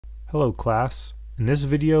Hello class. In this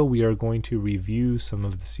video we are going to review some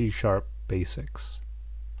of the C# basics.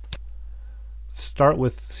 Let's start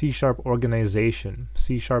with C# organization.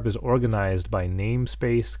 C# is organized by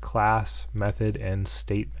namespace, class, method, and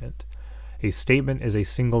statement. A statement is a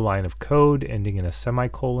single line of code ending in a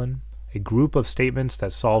semicolon. A group of statements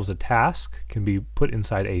that solves a task can be put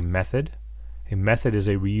inside a method. A method is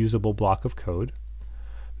a reusable block of code.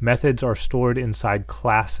 Methods are stored inside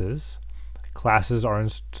classes. Classes are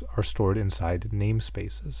stored inside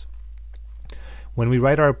namespaces. When we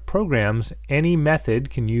write our programs, any method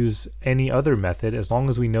can use any other method as long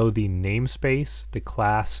as we know the namespace, the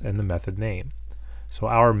class, and the method name. So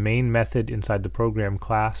our main method inside the program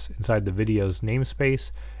class, inside the video's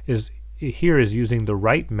namespace, is using the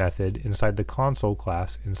right method inside the console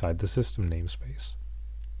class inside the system namespace.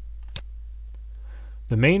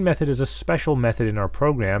 The main method is a special method in our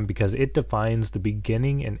program because it defines the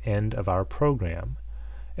beginning and end of our program.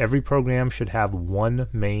 Every program should have one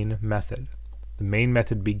main method. The main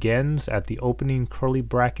method begins at the opening curly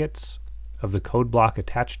brackets of the code block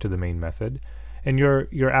attached to the main method, and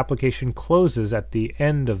your application closes at the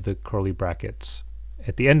end of the curly brackets,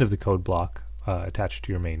 at the end of the code block attached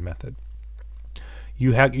to your main method.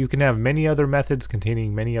 You can have many other methods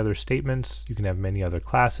containing many other statements, you can have many other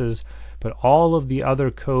classes, but all of the other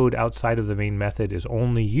code outside of the main method is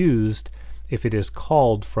only used if it is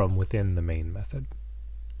called from within the main method.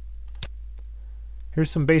 Here's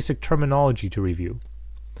some basic terminology to review.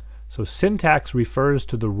 So syntax refers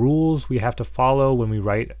to the rules we have to follow when we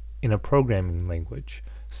write in a programming language.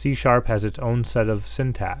 C# has its own set of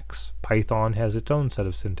syntax, Python has its own set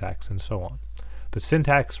of syntax, and so on. But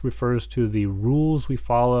syntax refers to the rules we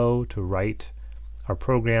follow to write our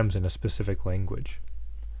programs in a specific language.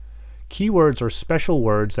 Keywords are special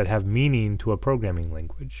words that have meaning to a programming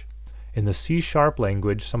language. In the C#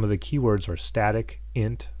 language, some of the keywords are static,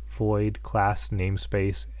 int, void, class,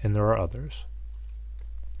 namespace, and there are others.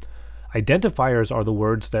 Identifiers are the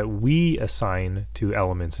words that we assign to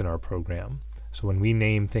elements in our program. So when we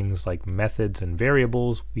name things like methods and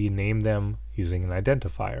variables, we name them using an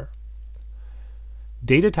identifier.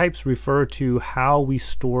 Data types refer to how we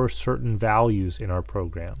store certain values in our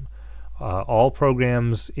program. All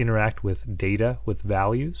programs interact with data, with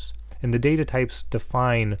values, and the data types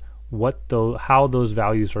define how those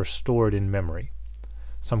values are stored in memory.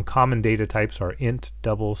 Some common data types are int,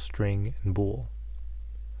 double, string, and bool.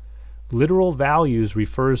 Literal values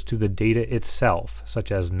refers to the data itself,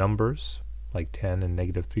 such as numbers, like 10 and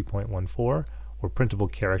 -3.14, or printable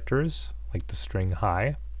characters, like the string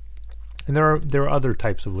hi. And there are other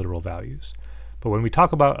types of literal values. But when we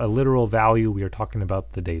talk about a literal value, we are talking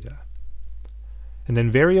about the data. And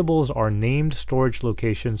then variables are named storage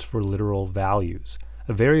locations for literal values.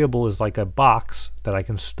 A variable is like a box that I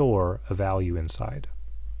can store a value inside.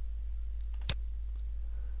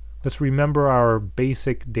 Let's remember our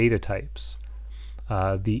basic data types.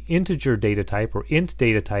 The integer data type, or int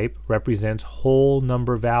data type, represents whole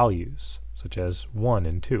number values, such as 1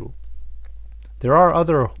 and 2. There are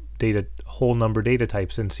other whole number data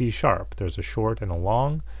types in C#. There's a short and a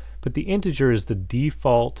long, but the integer is the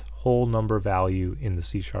default whole number value in the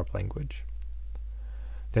C# language.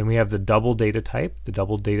 Then we have the double data type. The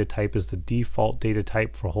double data type is the default data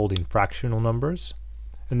type for holding fractional numbers.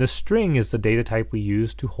 And the string is the data type we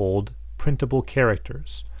use to hold printable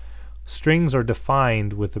characters. Strings are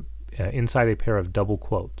defined with inside a pair of double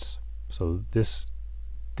quotes. So this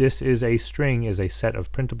is a string is a set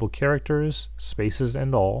of printable characters, spaces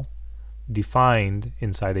and all, defined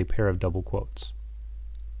inside a pair of double quotes.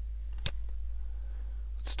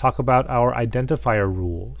 Let's talk about our identifier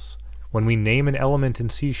rules. When we name an element in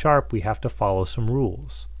C#, we have to follow some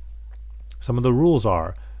rules. Some of the rules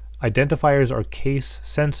are: identifiers are case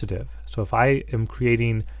sensitive. So if I am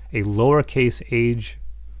creating a lowercase age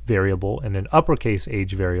variable and an uppercase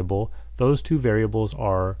age variable, those two variables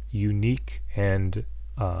are unique and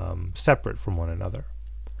separate from one another.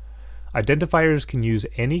 Identifiers can use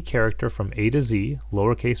any character from A to Z,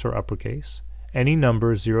 lowercase or uppercase, any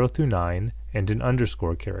number 0 through 9, and an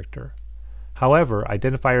underscore character. However,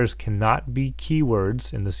 identifiers cannot be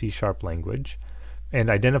keywords in the C# language, and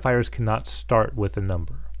identifiers cannot start with a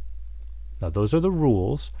number. Now those are the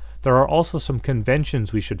rules. There are also some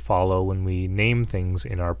conventions we should follow when we name things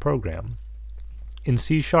in our program. In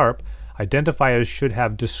C#, identifiers should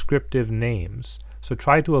have descriptive names. So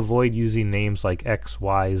try to avoid using names like X,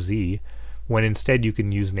 Y, Z, when instead you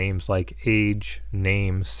can use names like age,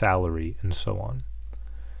 name, salary, and so on.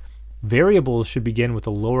 Variables should begin with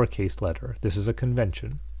a lowercase letter. This is a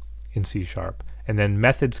convention in C#. And then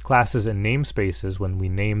methods, classes, and namespaces, when we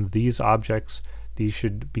name these objects, these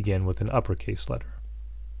should begin with an uppercase letter.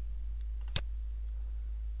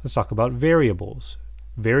 Let's talk about variables.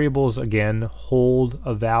 Variables, again, hold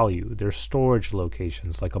a value. They're storage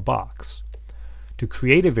locations like a box. To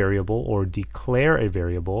create a variable or declare a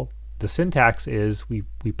variable, the syntax is we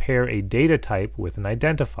pair a data type with an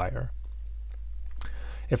identifier.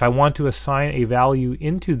 If I want to assign a value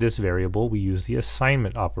into this variable, we use the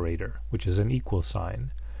assignment operator, which is an equal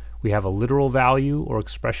sign. We have a literal value or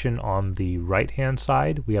expression on the right-hand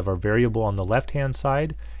side. We have our variable on the left-hand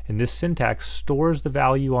side, and this syntax stores the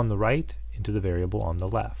value on the right into the variable on the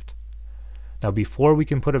left. Now, before we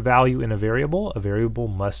can put a value in a variable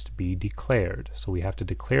must be declared. So we have to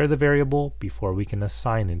declare the variable before we can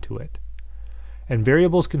assign into it. And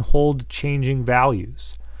variables can hold changing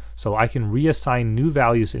values. So I can reassign new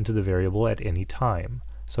values into the variable at any time.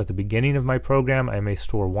 So at the beginning of my program, I may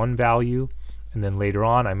store one value, and then later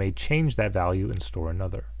on I may change that value and store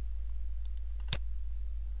another.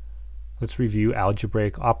 Let's review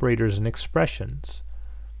algebraic operators and expressions.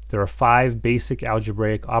 There are 5 basic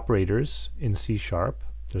algebraic operators in C#.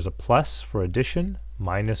 There's a plus for addition,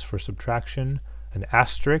 minus for subtraction, an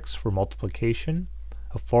asterisk for multiplication,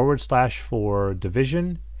 a / for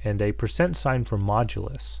division, and a % for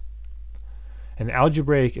modulus. An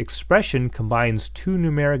algebraic expression combines 2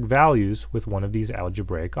 numeric values with one of these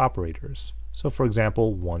algebraic operators. So for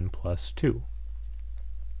example, 1 + 2.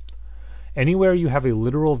 Anywhere you have a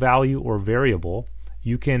literal value or variable,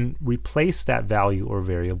 you can replace that value or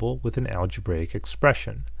variable with an algebraic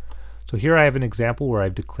expression. So here I have an example where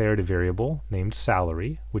I've declared a variable named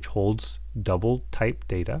salary, which holds double type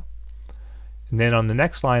data. And then on the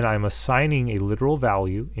next line, I'm assigning a literal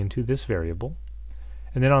value into this variable.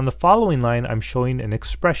 And then on the following line, I'm showing an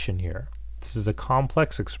expression here. This is a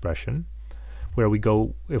complex expression where we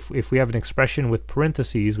go, if we have an expression with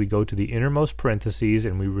parentheses, we go to the innermost parentheses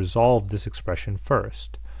and we resolve this expression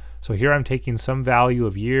first. So here I'm taking some value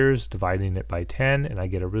of years, dividing it by 10, and I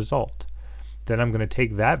get a result. Then I'm going to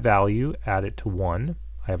take that value, add it to 1.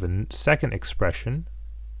 I have a second expression.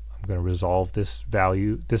 I'm going to resolve this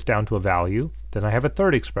down to a value. Then I have a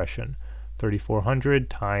third expression, 3,400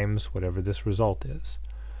 times whatever this result is.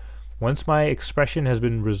 Once my expression has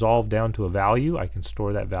been resolved down to a value, I can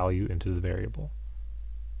store that value into the variable.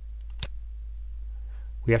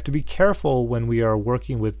 We have to be careful when we are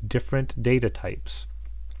working with different data types.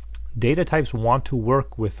 Data types want to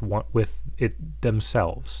work with it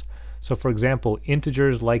themselves. So for example,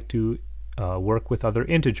 integers like to work with other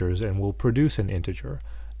integers and will produce an integer.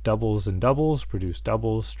 Doubles and doubles produce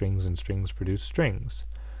doubles, strings and strings produce strings.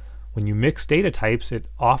 When you mix data types, it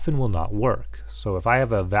often will not work. So if I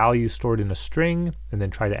have a value stored in a string and then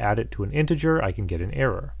try to add it to an integer, I can get an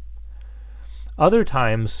error. Other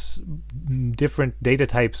times, different data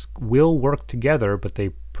types will work together, but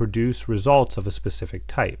they produce results of a specific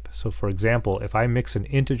type. So for example, if I mix an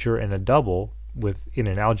integer and a double in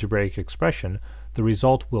an algebraic expression, the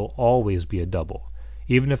result will always be a double.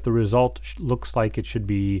 Even if the result looks like it should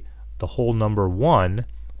be the whole number 1,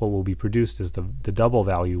 what will be produced is the double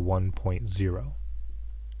value 1.0.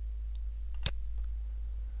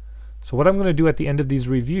 So what I'm going to do at the end of these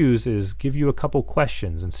reviews is give you a couple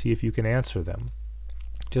questions and see if you can answer them,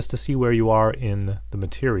 just to see where you are in the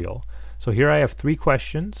material. So here I have 3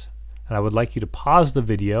 questions, and I would like you to pause the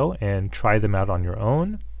video and try them out on your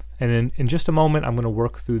own. And in just a moment, I'm going to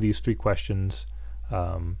work through these 3 questions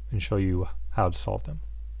and show you how to solve them.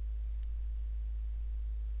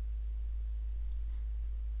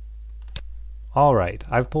 All right,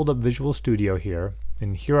 I've pulled up Visual Studio here,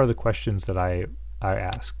 and here are the questions that I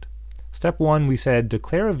asked. Step 1, we said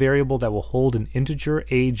declare a variable that will hold an integer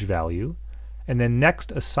age value, and then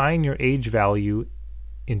next assign your age value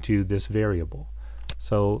into this variable.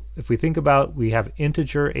 So if we think about, we have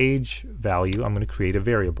integer age value, I'm going to create a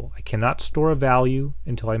variable. I cannot store a value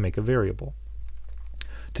until I make a variable.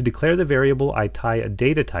 To declare the variable, I tie a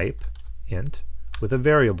data type, int, with a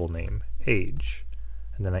variable name, age.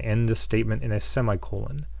 And then I end the statement in a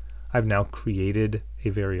semicolon. I've now created a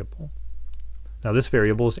variable. Now this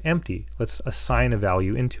variable is empty. Let's assign a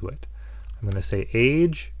value into it. I'm going to say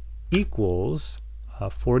age equals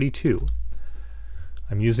 42.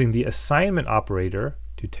 I'm using the assignment operator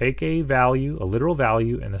to take a value, a literal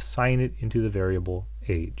value, and assign it into the variable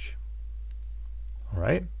age. All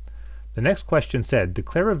right. The next question said,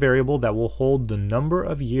 declare a variable that will hold the number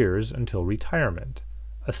of years until retirement.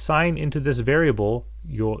 Assign into this variable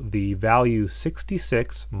the value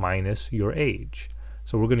 66 minus your age.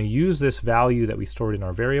 So we're going to use this value that we stored in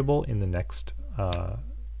our variable in the next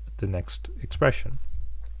expression.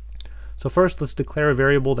 So first, let's declare a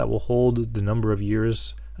variable that will hold the number of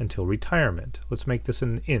years until retirement. Let's make this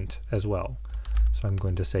an int as well. So I'm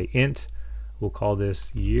going to say int, we'll call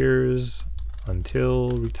this years until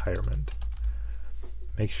retirement.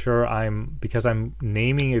 Make sure because I'm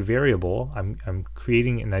naming a variable, I'm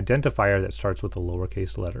creating an identifier that starts with a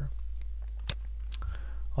lowercase letter.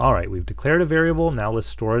 All right, we've declared a variable. Now let's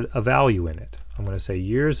store a value in it. I'm going to say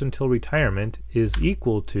years until retirement is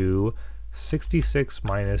equal to 66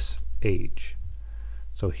 minus age.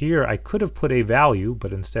 So here I could have put a value,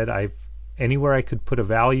 but instead anywhere I could put a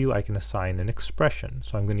value, I can assign an expression.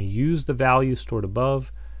 So I'm going to use the value stored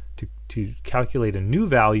above to calculate a new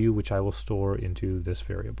value, which I will store into this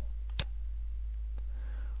variable.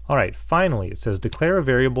 All right, finally, it says declare a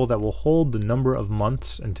variable that will hold the number of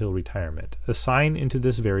months until retirement. Assign into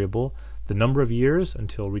this variable the number of years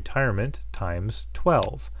until retirement times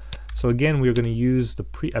 12. So again, we're going to use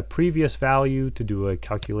a previous value to do a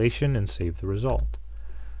calculation and save the result.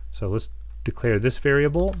 So let's declare this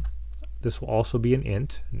variable. This will also be an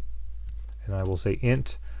int, and I will say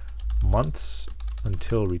int months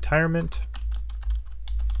until retirement.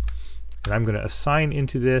 And I'm going to assign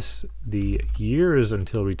into this the years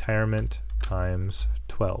until retirement times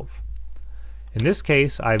 12. In this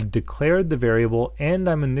case, I've declared the variable and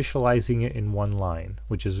I'm initializing it in one line,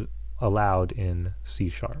 which is allowed in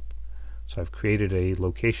C#. So I've created a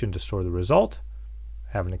location to store the result,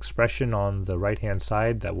 have an expression on the right-hand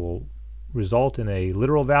side that will result in a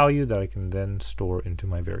literal value that I can then store into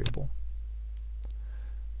my variable.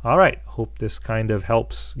 All right, hope this kind of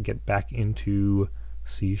helps get back into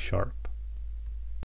C#.